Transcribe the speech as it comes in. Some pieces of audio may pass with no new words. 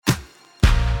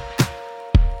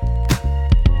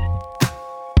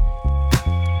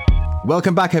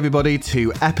Welcome back, everybody,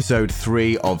 to episode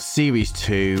 3 of series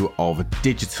 2 of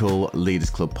Digital Leaders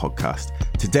Club podcast.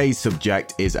 Today's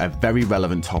subject is a very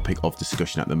relevant topic of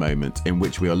discussion at the moment, in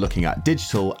which we are looking at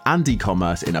digital and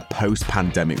e-commerce in a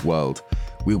post-pandemic world.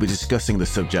 We'll be discussing the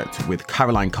subject with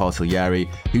Caroline Cartellieri,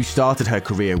 who started her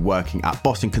career working at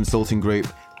Boston Consulting Group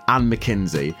and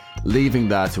McKinsey, leaving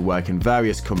there to work in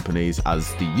various companies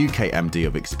as the UK MD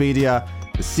of Expedia,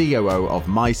 the COO of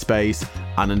MySpace,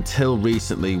 and until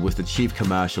recently was the Chief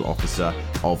Commercial Officer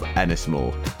of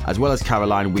Ennismore. As well as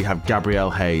Caroline, we have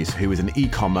Gabrielle Hase, who is an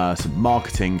e-commerce,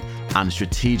 marketing and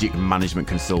strategic management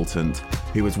consultant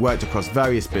who has worked across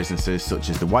various businesses such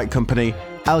as The White Company,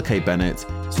 LK Bennett,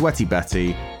 Sweaty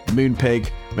Betty, Moonpig,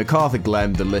 MacArthur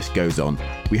Glen, the list goes on.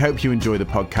 We hope you enjoy the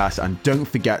podcast, and don't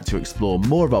forget to explore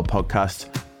more of our podcast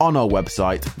on our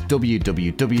website,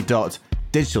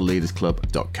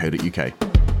 www.digitalleadersclub.co.uk.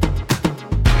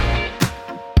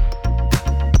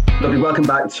 Lovely, welcome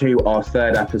back to our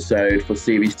third episode for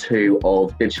series 2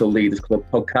 of Digital Leaders Club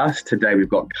podcast. Today we've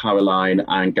got Caroline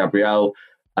and Gabrielle.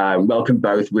 Welcome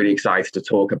both, really excited to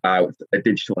talk about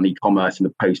digital and e-commerce in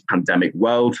the post-pandemic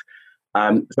world.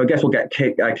 So I guess we'll get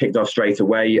kicked off straight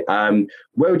away.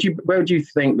 Where would you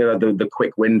think the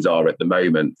quick wins are at the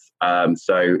moment?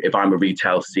 So if I'm a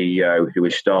retail CEO who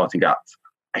is starting at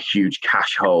a huge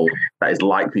cash hole that is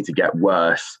likely to get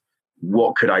worse,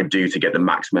 what could I do to get the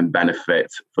maximum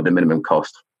benefit for the minimum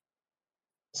cost?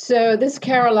 So this,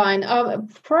 Caroline,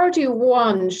 priority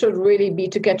 1 should really be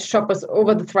to get shoppers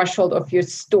over the threshold of your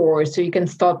store so you can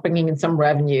start bringing in some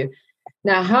revenue.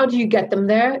 Now, how do you get them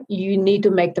there? You need to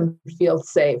make them feel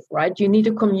safe, right? You need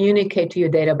to communicate to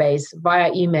your database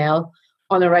via email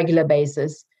on a regular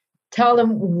basis. Tell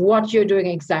them what you're doing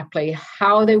exactly,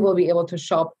 how they will be able to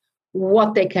shop,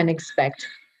 what they can expect.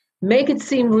 Make it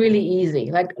seem really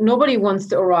easy. Like, nobody wants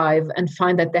to arrive and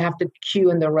find that they have to queue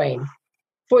in the rain.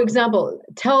 For example,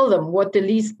 tell them what the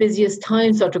least busiest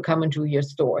times are to come into your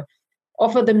store.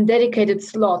 Offer them dedicated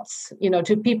slots,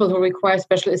 to people who require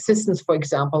special assistance, for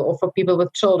example, or for people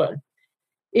with children.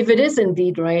 If it is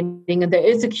indeed raining and there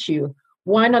is a queue,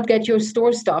 why not get your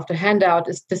store staff to hand out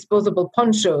disposable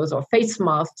ponchos or face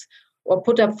masks, or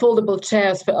put up foldable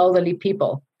chairs for elderly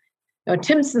people? Now,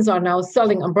 Timsons are now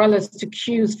selling umbrellas to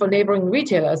queues for neighboring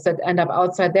retailers that end up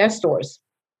outside their stores.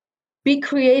 Be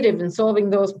creative in solving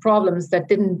those problems that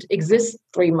didn't exist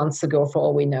 3 months ago, for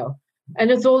all we know. And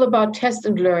it's all about test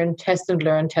and learn, test and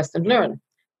learn, test and learn.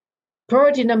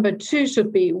 Priority number 2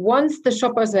 should be, once the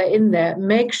shoppers are in there,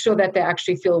 make sure that they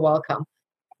actually feel welcome.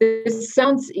 This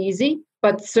sounds easy,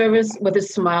 but service with a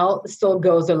smile still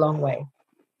goes a long way.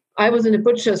 I was in a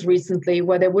butcher's recently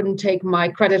where they wouldn't take my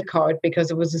credit card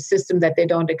because it was a system that they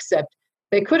don't accept.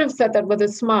 They could have said that with a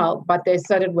smile, but they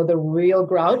said it with a real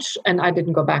grouch, and I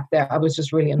didn't go back there. I was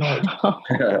just really annoyed.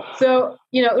 So,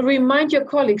 remind your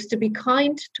colleagues to be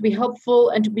kind, to be helpful,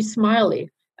 and to be smiley.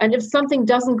 And if something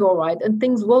doesn't go right, and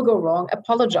things will go wrong,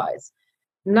 apologize.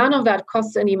 None of that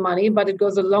costs any money, but it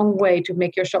goes a long way to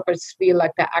make your shoppers feel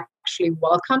like they're actually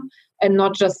welcome and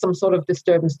not just some sort of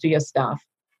disturbance to your staff.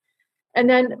 And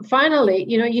then finally,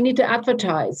 you need to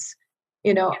advertise.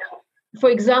 For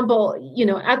example,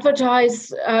 advertise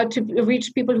to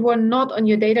reach people who are not on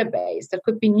your database. That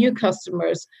could be new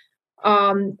customers,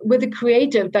 with a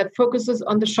creative that focuses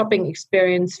on the shopping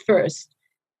experience first.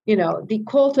 The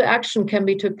call to action can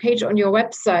be to a page on your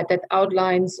website that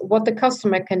outlines what the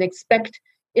customer can expect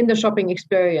in the shopping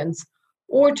experience,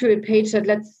 or to a page that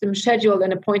lets them schedule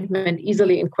an appointment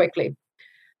easily and quickly.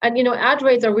 And, ad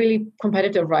rates are really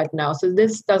competitive right now. So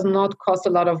this does not cost a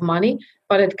lot of money,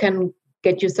 but it can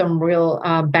get you some real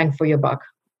bang for your buck.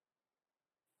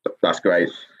 That's great.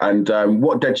 And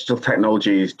what digital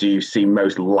technologies do you see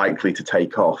most likely to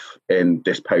take off in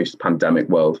this post-pandemic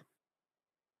world?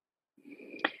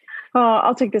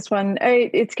 I'll take this one.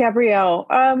 It's Gabrielle.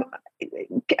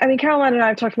 Caroline and I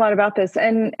have talked a lot about this,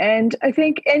 and I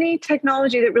think any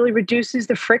technology that really reduces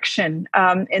the friction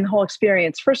in the whole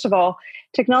experience. First of all,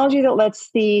 technology that lets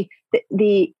the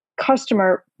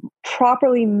customer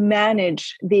properly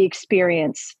manage the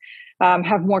experience,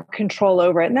 have more control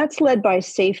over it, and that's led by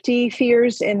safety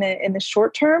fears in the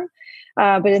short term.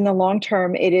 But in the long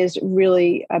term, it is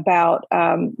really about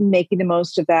making the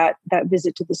most of that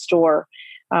visit to the store.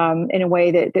 In a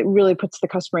way that really puts the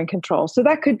customer in control. So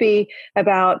that could be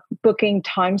about booking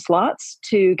time slots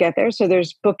to get there. So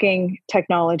there's booking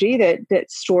technology that a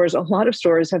lot of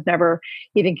stores have never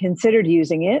even considered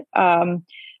using it,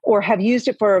 or have used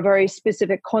it for a very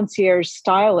specific concierge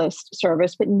stylist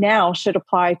service, but now should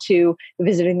apply to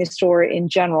visiting the store in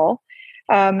general.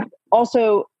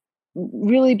 Also,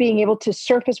 really being able to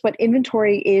surface what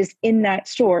inventory is in that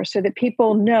store so that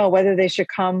people know whether they should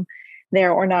come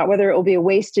there or not, whether it will be a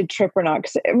wasted trip or not.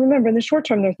 Because remember, in the short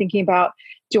term, they're thinking about,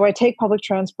 do I take public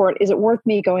transport? Is it worth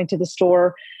me going to the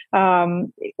store?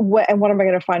 What am I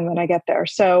going to find when I get there?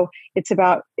 So it's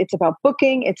about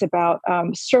booking. It's about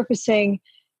surfacing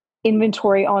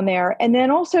inventory on there. And then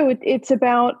also it's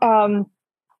about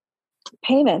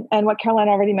payment and what Caroline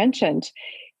already mentioned.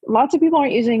 Lots of people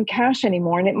aren't using cash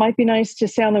anymore, and it might be nice to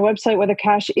say on the website whether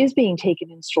cash is being taken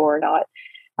in store or not.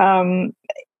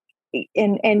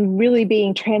 And really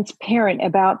being transparent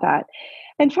about that.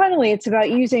 And finally, it's about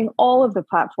using all of the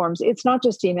platforms. It's not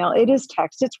just email, it is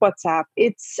text, it's WhatsApp,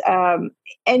 it's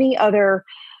any other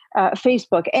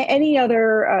Facebook, any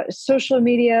other social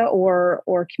media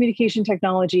or communication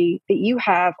technology that you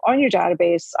have on your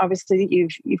database. Obviously,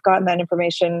 you've gotten that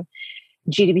information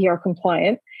GDPR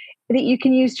compliant, that you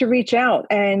can use to reach out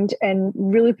and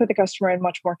really put the customer in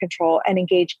much more control and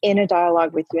engage in a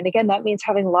dialogue with you. And again, that means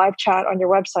having live chat on your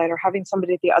website or having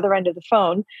somebody at the other end of the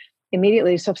phone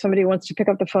immediately. So if somebody wants to pick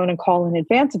up the phone and call in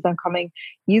advance of them coming,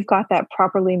 you've got that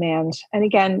properly manned. And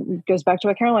again, it goes back to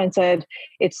what Caroline said,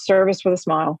 it's service with a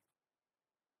smile.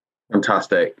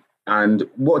 Fantastic. And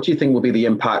what do you think will be the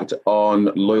impact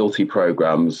on loyalty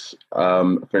programs?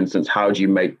 For instance, how do you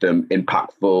make them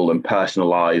impactful and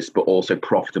personalized, but also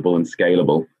profitable and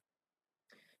scalable?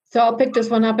 So I'll pick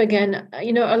this one up again.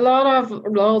 You know, a lot of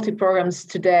loyalty programs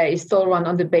today still run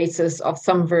on the basis of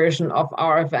some version of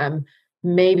RFM,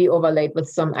 maybe overlaid with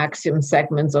some Axiom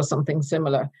segments or something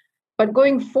similar. But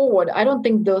going forward, I don't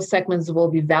think those segments will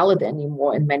be valid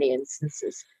anymore in many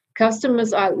instances.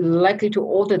 Customers are likely to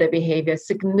alter their behavior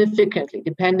significantly,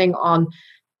 depending on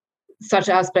such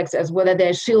aspects as whether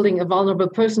they're shielding a vulnerable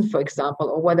person, for example,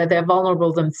 or whether they're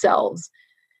vulnerable themselves.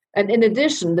 And in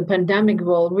addition, the pandemic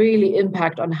will really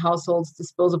impact on households'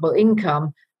 disposable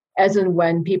income, as in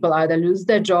when people either lose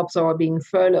their jobs or are being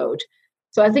furloughed.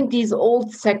 So I think these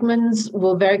old segments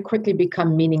will very quickly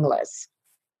become meaningless.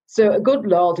 So a good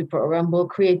loyalty program will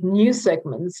create new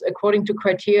segments according to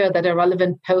criteria that are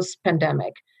relevant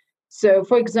post-pandemic. So,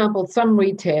 for example, some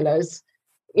retailers,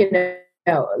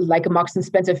 like a Marks and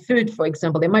Spencer Food, for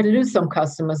example, they might lose some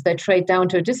customers. They trade down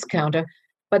to a discounter,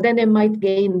 but then they might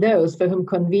gain those for whom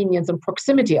convenience and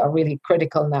proximity are really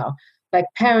critical now, like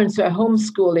parents who are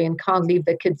homeschooling and can't leave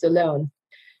their kids alone.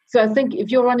 So I think if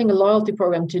you're running a loyalty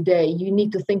program today, you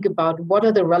need to think about what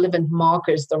are the relevant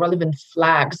markers, the relevant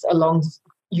flags along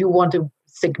you want to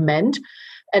segment,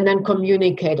 and then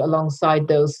communicate alongside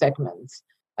those segments.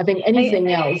 I think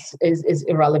anything else is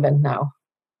irrelevant now.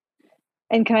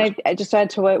 And can I just add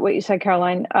to what you said,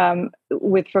 Caroline,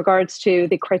 with regards to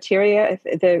the criteria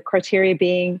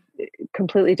being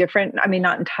completely different? I mean,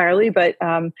 not entirely, but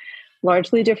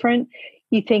largely different.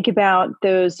 You think about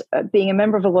those, being a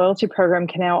member of a loyalty program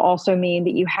can now also mean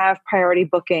that you have priority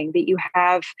booking, that you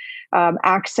have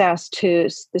access to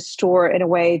the store in a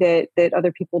way that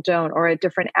other people don't, or at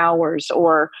different hours,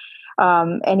 or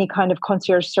any kind of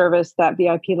concierge service. That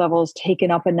VIP level is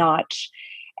taken up a notch.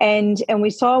 And we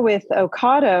saw with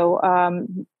Ocado,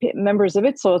 members of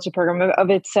its loyalty program, of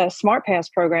its Smart Pass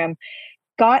program,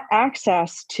 got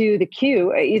access to the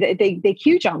queue. They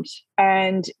queue jumped,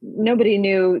 and nobody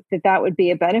knew that would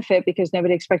be a benefit because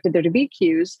nobody expected there to be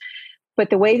queues. But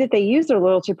the way that they used their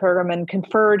loyalty program and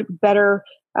conferred better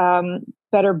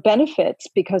benefits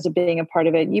because of being a part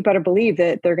of it, you better believe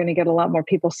that they're going to get a lot more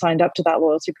people signed up to that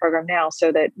loyalty program now,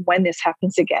 so that when this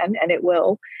happens again, and it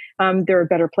will, they're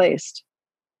better placed.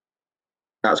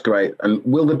 That's great. And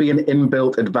will there be an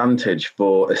inbuilt advantage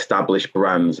for established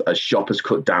brands as shoppers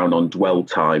cut down on dwell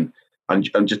time and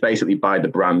just basically buy the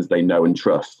brands they know and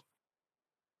trust?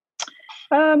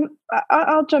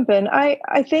 I'll jump in.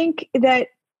 I think that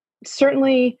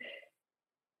certainly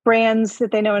brands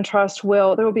that they know and trust there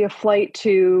will be a flight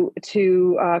to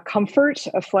comfort,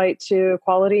 a flight to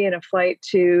quality, and a flight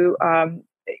to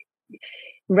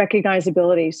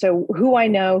recognizability. So who I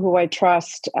know, who I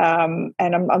trust, and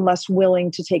I'm less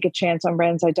willing to take a chance on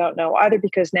brands I don't know, either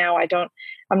because now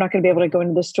I'm not going to be able to go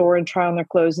into the store and try on their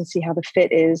clothes and see how the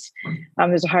fit is.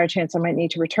 There's a higher chance I might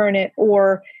need to return it,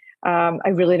 or I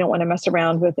really don't want to mess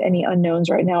around with any unknowns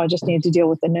right now. I just need to deal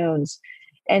with the knowns.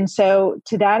 And so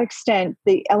to that extent,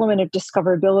 the element of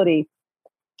discoverability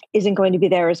isn't going to be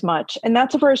there as much. And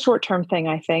that's a very short-term thing,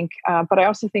 I think. But I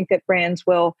also think that brands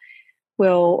will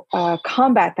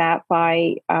combat that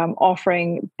by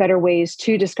offering better ways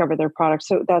to discover their products.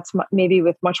 So that's maybe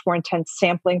with much more intense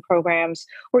sampling programs,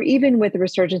 or even with the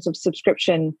resurgence of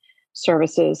subscription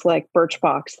services like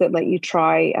Birchbox that let you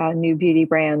try new beauty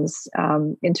brands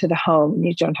into the home, and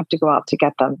you don't have to go out to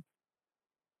get them.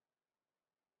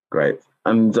 Great.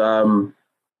 And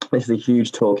this is a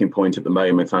huge talking point at the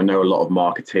moment. I know a lot of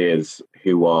marketeers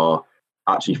who are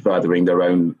actually furthering their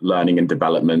own learning and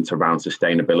development around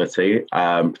sustainability,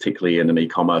 particularly in an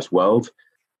e-commerce world.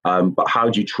 But how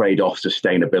do you trade off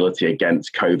sustainability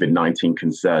against COVID-19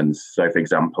 concerns? So, for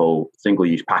example,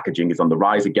 single-use packaging is on the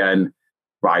rise again.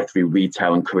 Drive-through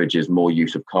retail encourages more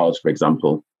use of cards, for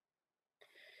example.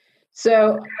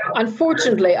 So,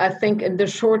 unfortunately, I think in the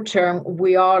short term,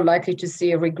 we are likely to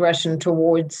see a regression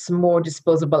towards more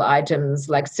disposable items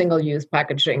like single-use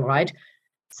packaging, right?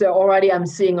 So already I'm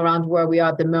seeing around where we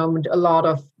are at the moment, a lot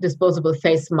of disposable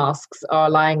face masks are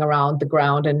lying around the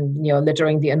ground and,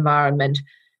 littering the environment.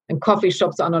 And coffee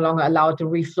shops are no longer allowed to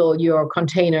refill your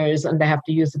containers and they have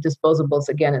to use the disposables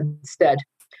again instead.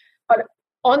 But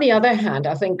on the other hand,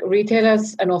 I think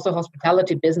retailers and also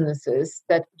hospitality businesses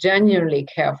that genuinely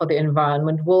care for the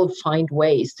environment will find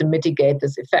ways to mitigate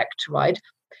this effect, right?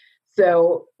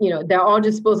 So, there are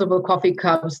disposable coffee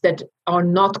cups that are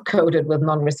not coated with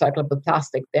non-recyclable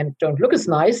plastic. They don't look as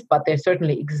nice, but they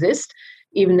certainly exist,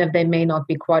 even if they may not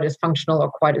be quite as functional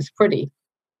or quite as pretty.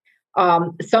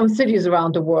 Some cities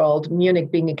around the world,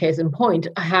 Munich being a case in point,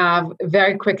 have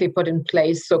very quickly put in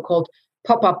place so-called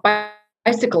pop-up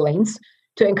bicycle lanes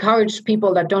to encourage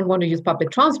people that don't want to use public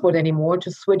transport anymore to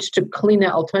switch to cleaner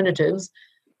alternatives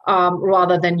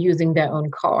rather than using their own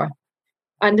car.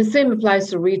 And the same applies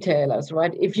to retailers,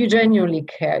 right? If you genuinely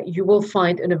care, you will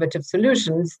find innovative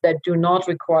solutions that do not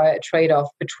require a trade-off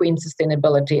between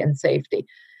sustainability and safety.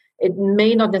 It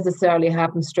may not necessarily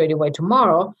happen straight away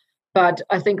tomorrow, but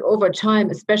I think over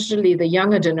time, especially the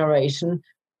younger generation,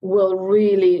 will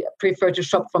really prefer to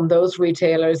shop from those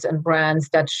retailers and brands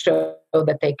that show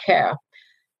that they care.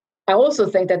 I also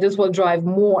think that this will drive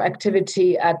more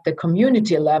activity at the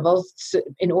community levels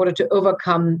in order to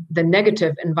overcome the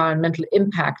negative environmental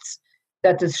impacts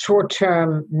that this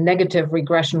short-term negative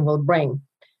regression will bring.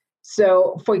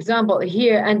 So, for example,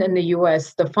 here and in the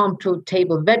US, the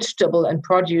farm-to-table vegetable and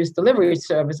produce delivery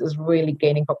service is really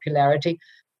gaining popularity,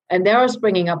 and they are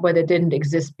springing up where they didn't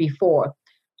exist before.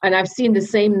 And I've seen the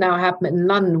same now happen in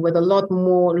London with a lot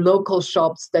more local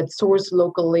shops that source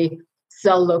locally,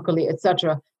 sell locally,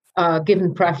 etc.,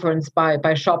 given preference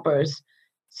by shoppers.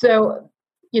 So,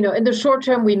 in the short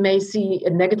term, we may see a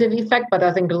negative effect, but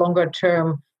I think longer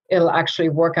term, it'll actually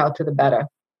work out to the better.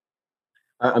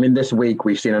 This week,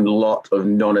 we've seen a lot of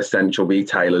non-essential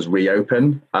retailers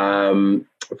reopen. From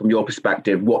your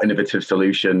perspective, what innovative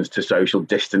solutions to social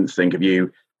distancing have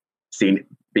you seen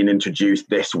been introduced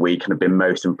this week and have been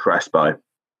most impressed by?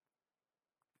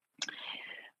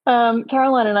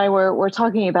 Caroline and I were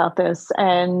talking about this,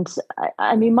 and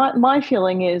my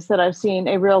feeling is that I've seen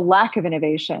a real lack of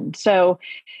innovation. So,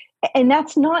 and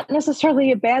that's not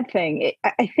necessarily a bad thing.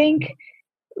 I think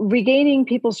regaining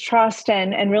people's trust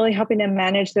and really helping them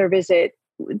manage their visit,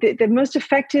 the most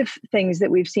effective things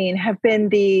that we've seen have been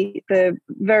the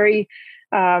very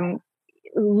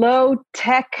low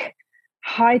tech,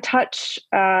 high touch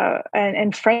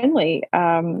and friendly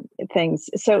things.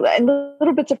 So, and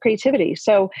little bits of creativity.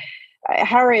 So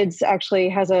Harrods actually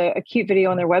has a cute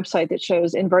video on their website that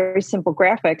shows in very simple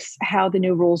graphics how the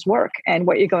new rules work and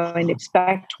what you're going to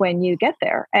expect when you get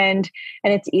there. And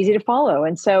it's easy to follow.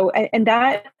 And so, and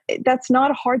that's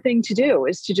not a hard thing to do,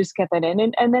 is to just get that in.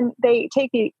 And then they take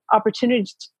the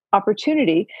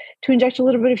opportunity to inject a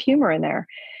little bit of humor in there.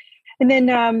 And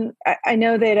then I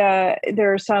know that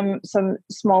there are some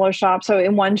smaller shops. So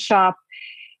in one shop,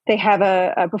 they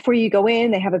have before you go in,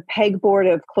 they have a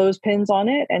pegboard of clothespins on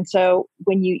it. And so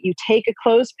when you take a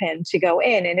clothespin to go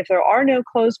in, and if there are no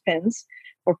clothespins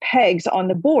or pegs on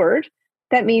the board,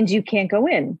 that means you can't go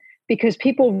in, because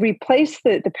people replace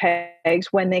the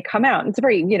pegs when they come out. It's a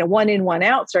very, one in, one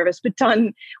out service, but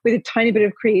done with a tiny bit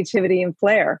of creativity and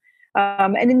flair.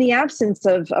 And in the absence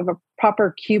of a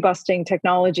proper queue busting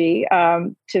technology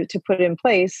to put in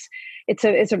place, it's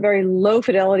a very low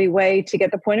fidelity way to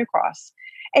get the point across.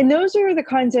 And those are the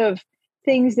kinds of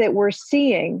things that we're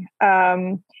seeing.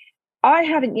 I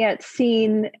haven't yet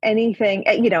seen anything,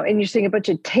 and you're seeing a bunch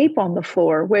of tape on the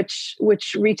floor, which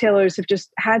retailers have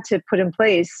just had to put in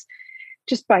place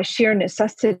just by sheer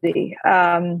necessity,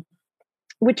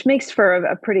 which makes for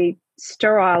a pretty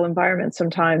sterile environment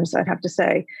sometimes, I'd have to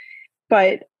say.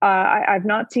 But I've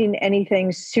not seen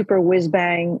anything super whiz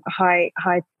bang high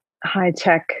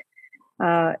tech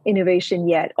innovation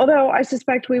yet. Although I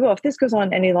suspect we will. If this goes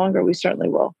on any longer, we certainly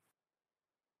will.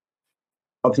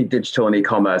 Obviously, digital and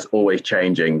e-commerce always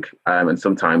changing, and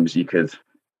sometimes you could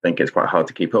think it's quite hard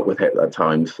to keep up with it at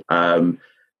times.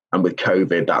 And with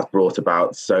COVID, that's brought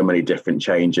about so many different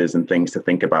changes and things to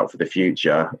think about for the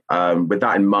future. With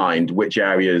that in mind, which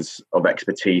areas of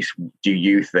expertise do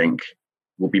you think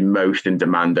will be most in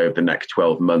demand over the next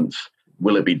 12 months?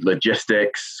 Will it be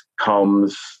logistics,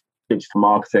 comms, digital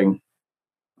marketing?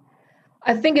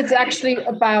 I think it's actually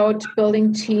about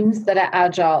building teams that are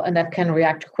agile and that can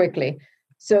react quickly.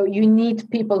 So you need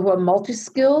people who are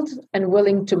multi-skilled and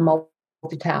willing to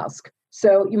multitask.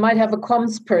 So you might have a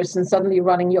comms person suddenly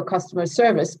running your customer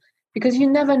service because you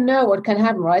never know what can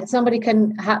happen, right? Somebody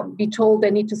can be told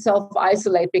they need to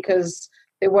self-isolate because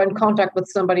they were in contact with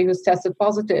somebody who's tested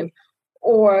positive,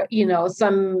 or,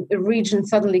 some region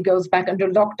suddenly goes back under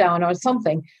lockdown or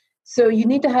something. So you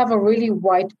need to have a really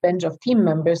wide bench of team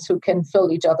members who can fill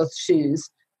each other's shoes.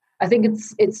 I think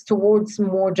it's towards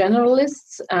more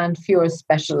generalists and fewer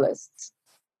specialists.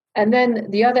 And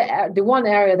then the one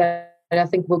area that I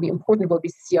think will be important will be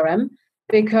CRM,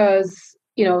 because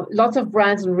lots of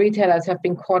brands and retailers have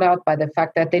been caught out by the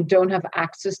fact that they don't have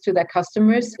access to their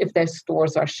customers if their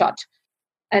stores are shut.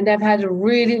 And they've had a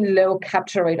really low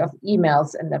capture rate of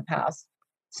emails in the past.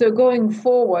 So going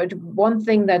forward, one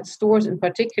thing that stores in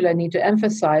particular need to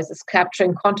emphasize is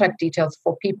capturing contact details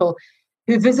for people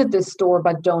who visit the store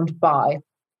but don't buy.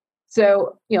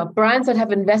 So, brands that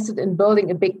have invested in building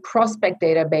a big prospect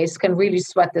database can really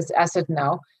sweat this asset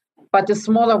now, but the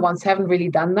smaller ones haven't really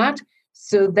done that.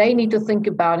 So they need to think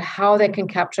about how they can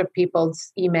capture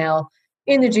people's email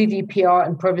in a GDPR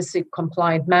and privacy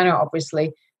compliant manner,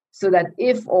 obviously, so that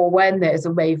if or when there is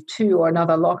a wave 2 or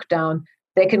another lockdown,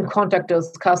 they can contact those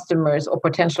customers or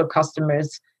potential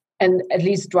customers and at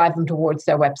least drive them towards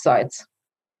their websites.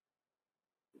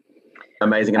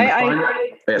 Amazing.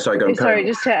 Sorry,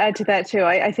 just to add to that too,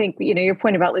 I think, your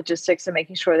point about logistics and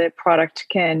making sure that product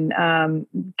can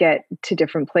get to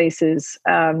different places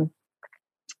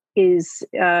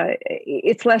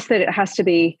it's less that it has to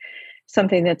be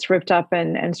something that's ripped up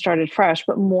and started fresh,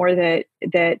 but more that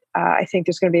I think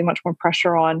there's going to be much more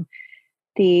pressure on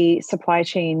the supply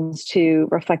chains to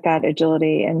reflect that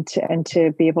agility and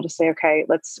to be able to say, okay,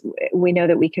 we know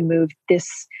that we can move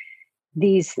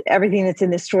everything that's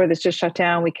in this store that's just shut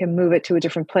down, we can move it to a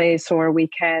different place, or we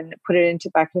can put it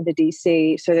back into the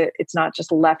DC so that it's not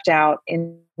just left out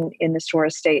in the store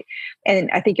estate. And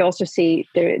I think you also see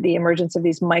the emergence of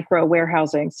these micro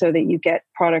warehousing so that you get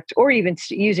product, or even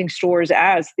using stores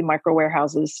as the micro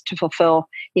warehouses to fulfill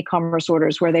e-commerce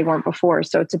orders where they weren't before.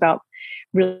 So it's about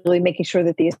really making sure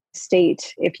that the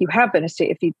estate, if you have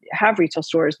retail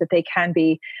stores, that they can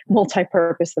be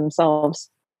multi-purpose themselves.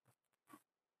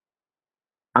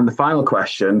 And the final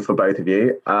question for both of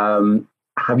you,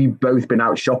 have you both been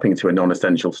out shopping to a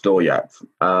non-essential store yet?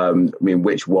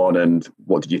 Which one, and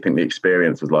what did you think the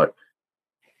experience was like?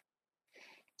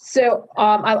 So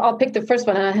I'll pick the first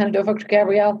one and I'll hand it over to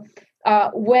Gabrielle.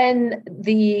 When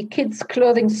the kids'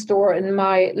 clothing store in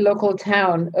my local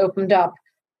town opened up,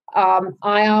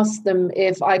 I asked them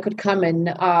if I could come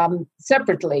in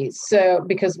separately. So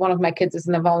because one of my kids is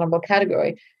in a vulnerable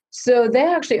category. So they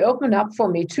actually opened up for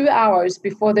me 2 hours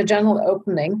before the general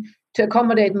opening to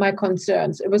accommodate my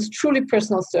concerns. It was truly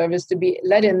personal service to be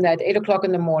let in at 8 o'clock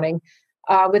in the morning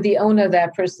with the owner there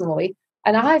personally.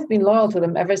 And I've been loyal to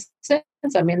them ever since.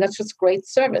 That's just great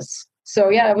service. So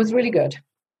yeah, it was really good.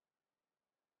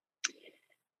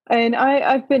 And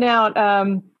I've been out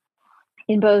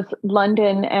in both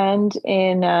London and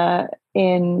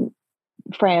in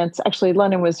France. Actually,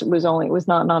 London was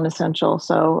not non-essential,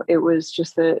 so it was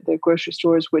just the grocery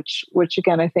stores, which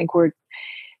again I think were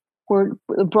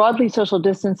broadly social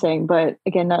distancing, but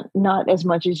again not as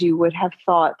much as you would have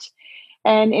thought.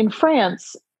 And in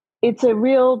France, it's a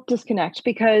real disconnect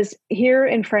because here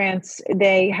in France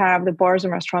they have the bars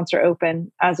and restaurants are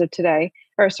open as of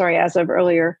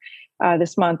earlier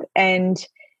this month, and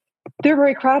they're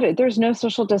very crowded. There's no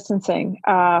social distancing.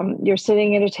 You're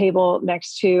sitting at a table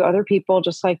next to other people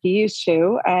just like you used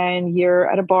to, and you're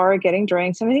at a bar getting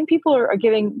drinks. And I think people are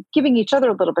giving each other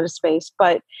a little bit of space,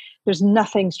 but there's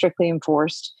nothing strictly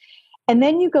enforced. And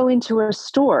then you go into a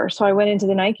store. So I went into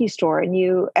the Nike store, and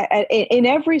in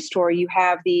every store you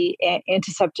have the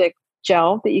antiseptic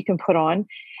gel that you can put on,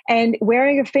 and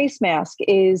wearing a face mask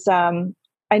is.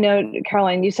 I know,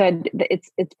 Caroline, you said that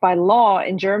it's by law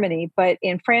in Germany, but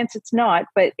in France it's not,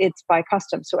 but it's by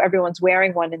custom. So everyone's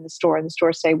wearing one in the store, and the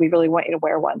store say, we really want you to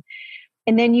wear one.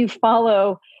 And then you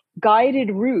follow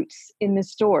guided routes in the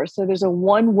store. So there's a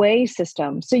one-way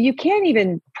system. So you can't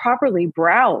even properly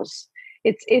browse.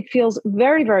 It feels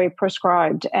very, very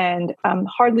prescribed and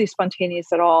hardly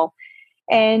spontaneous at all.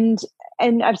 And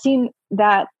I've seen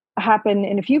that happen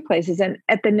in a few places. And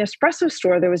at the Nespresso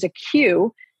store, there was a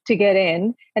queue to get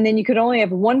in, and then you could only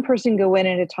have one person go in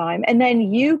at a time, and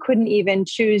then you couldn't even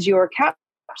choose your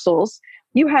capsules.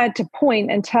 You had to point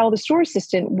and tell the store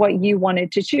assistant what you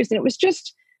wanted to choose, and it was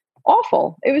just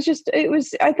awful.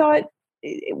 I thought,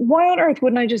 why on earth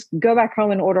wouldn't I just go back home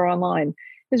and order online?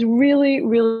 It was really,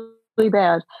 really, really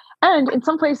bad. And in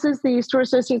some places, the store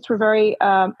associates were very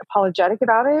apologetic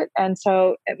about it, and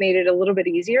so it made it a little bit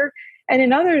easier. And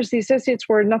in others, the associates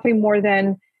were nothing more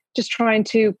than just trying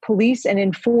to police and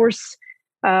enforce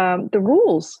the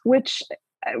rules, which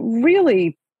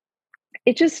really,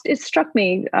 it struck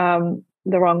me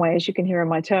the wrong way, as you can hear in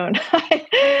my tone.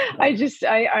 I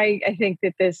think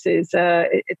that this is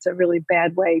it's a really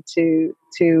bad way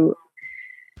to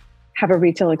have a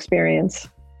retail experience.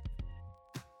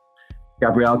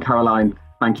 Gabrielle, Caroline,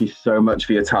 thank you so much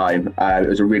for your time. It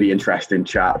was a really interesting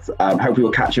chat. Hopefully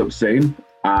we'll catch up soon,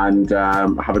 and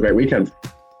have a great weekend.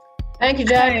 Thank you,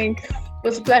 Jack. Thanks. It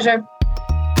was a pleasure.